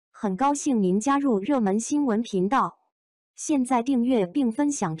很高兴您加入热门新闻频道，现在订阅并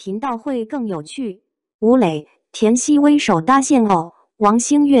分享频道会更有趣。吴磊、田曦薇首搭现偶，王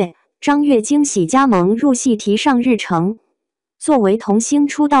星越、张月惊喜加盟入戏提上日程。作为童星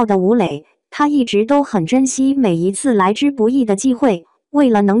出道的吴磊，他一直都很珍惜每一次来之不易的机会。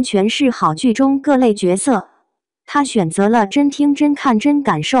为了能诠释好剧中各类角色，他选择了真听真看真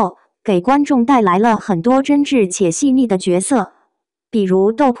感受，给观众带来了很多真挚且细腻的角色。比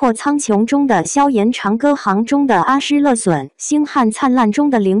如《斗破苍穹》中的萧炎，《长歌行》中的阿诗勒隼，《星汉灿烂》中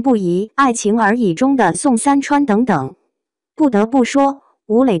的凌不疑，《爱情而已》中的宋三川等等。不得不说，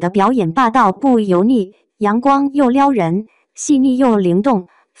吴磊的表演霸道不油腻，阳光又撩人，细腻又灵动，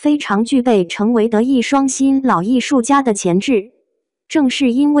非常具备成为德艺双馨老艺术家的潜质。正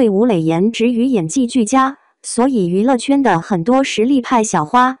是因为吴磊颜值与演技俱佳，所以娱乐圈的很多实力派小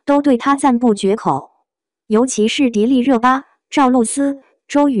花都对他赞不绝口。尤其是迪丽热巴、赵露思、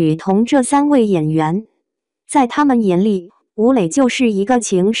周雨彤这三位演员，在他们眼里，吴磊就是一个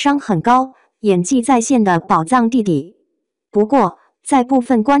情商很高、演技在线的宝藏弟弟。不过，在部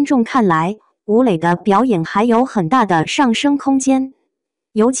分观众看来，吴磊的表演还有很大的上升空间，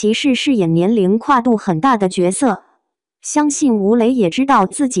尤其是饰演年龄跨度很大的角色。相信吴磊也知道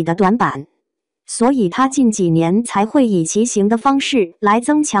自己的短板，所以他近几年才会以骑行的方式来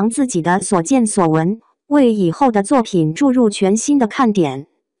增强自己的所见所闻，为以后的作品注入全新的看点。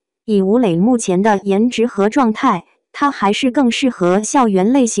以吴磊目前的颜值和状态，他还是更适合校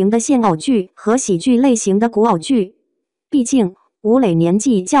园类型的现偶剧和喜剧类型的古偶剧。毕竟，吴磊年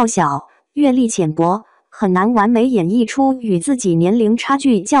纪较小，阅历浅薄，很难完美演绎出与自己年龄差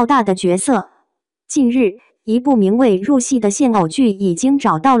距较大的角色。近日，一部名为《入戏》的现偶剧已经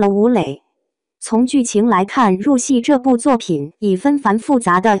找到了吴磊。从剧情来看，《入戏》这部作品以纷繁复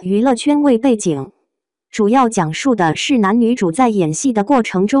杂的娱乐圈为背景，主要讲述的是男女主在演戏的过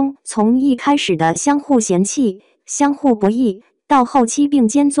程中，从一开始的相互嫌弃、相互不义，到后期并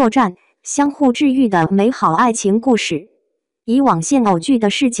肩作战、相互治愈的美好爱情故事。以往现偶剧的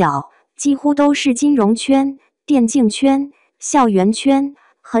视角几乎都是金融圈、电竞圈、校园圈，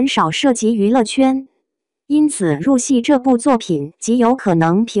很少涉及娱乐圈。因此，《入戏》这部作品极有可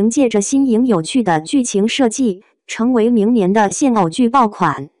能凭借着新颖有趣的剧情设计，成为明年的现偶剧爆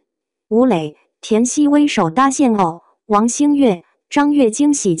款。吴磊、田曦薇首搭现偶，王星越、张月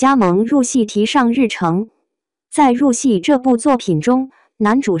惊喜加盟入戏提上日程。在《入戏》这部作品中，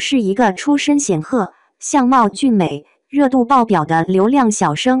男主是一个出身显赫、相貌俊美、热度爆表的流量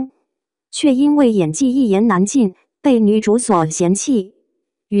小生，却因为演技一言难尽，被女主所嫌弃。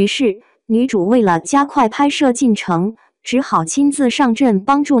于是，女主为了加快拍摄进程，只好亲自上阵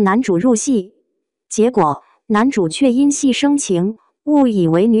帮助男主入戏。结果，男主却因戏生情，误以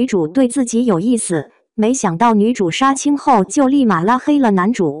为女主对自己有意思，没想到女主杀青后就立马拉黑了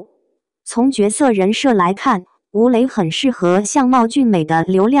男主。从角色人设来看，吴磊很适合相貌俊美的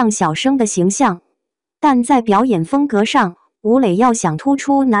流量小生的形象，但在表演风格上，吴磊要想突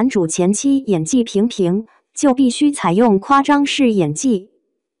出男主前期演技平平，就必须采用夸张式演技，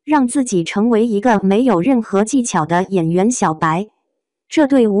让自己成为一个没有任何技巧的演员小白。这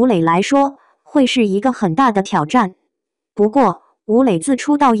对吴磊来说会是一个很大的挑战。不过，吴磊自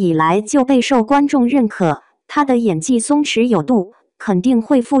出道以来就备受观众认可，他的演技松弛有度，肯定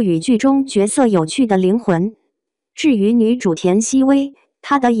会赋予剧中角色有趣的灵魂。至于女主田曦薇，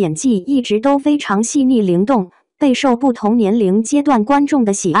她的演技一直都非常细腻灵动，备受不同年龄阶段观众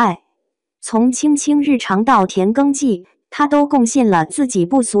的喜爱。从青青日常到田耕记，她都贡献了自己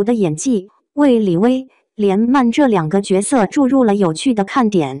不俗的演技，为李薇、连曼这两个角色注入了有趣的看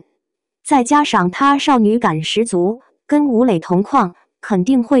点。再加上她少女感十足，跟吴磊同框，肯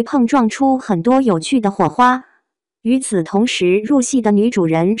定会碰撞出很多有趣的火花。与此同时，入戏的女主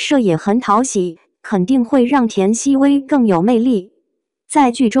人设也很讨喜，肯定会让田曦薇更有魅力。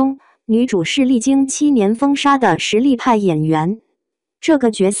在剧中，女主是历经7年封杀的实力派演员，这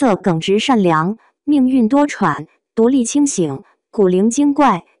个角色耿直善良，命运多舛，独立清醒，古灵精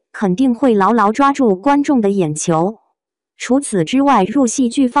怪，肯定会牢牢抓住观众的眼球。除此之外，入戏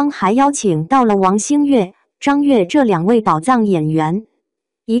剧方还邀请到了王星越、张月这两位宝藏演员，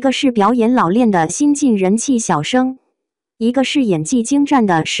一个是表演老练的新晋人气小生，一个是演技精湛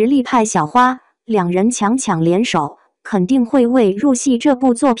的实力派小花，两人强强联手，肯定会为《入戏》这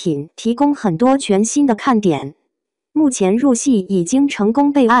部作品提供很多全新的看点。目前，《入戏》已经成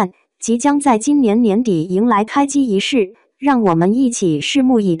功备案，即将在今年年底迎来开机仪式，让我们一起拭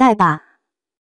目以待吧。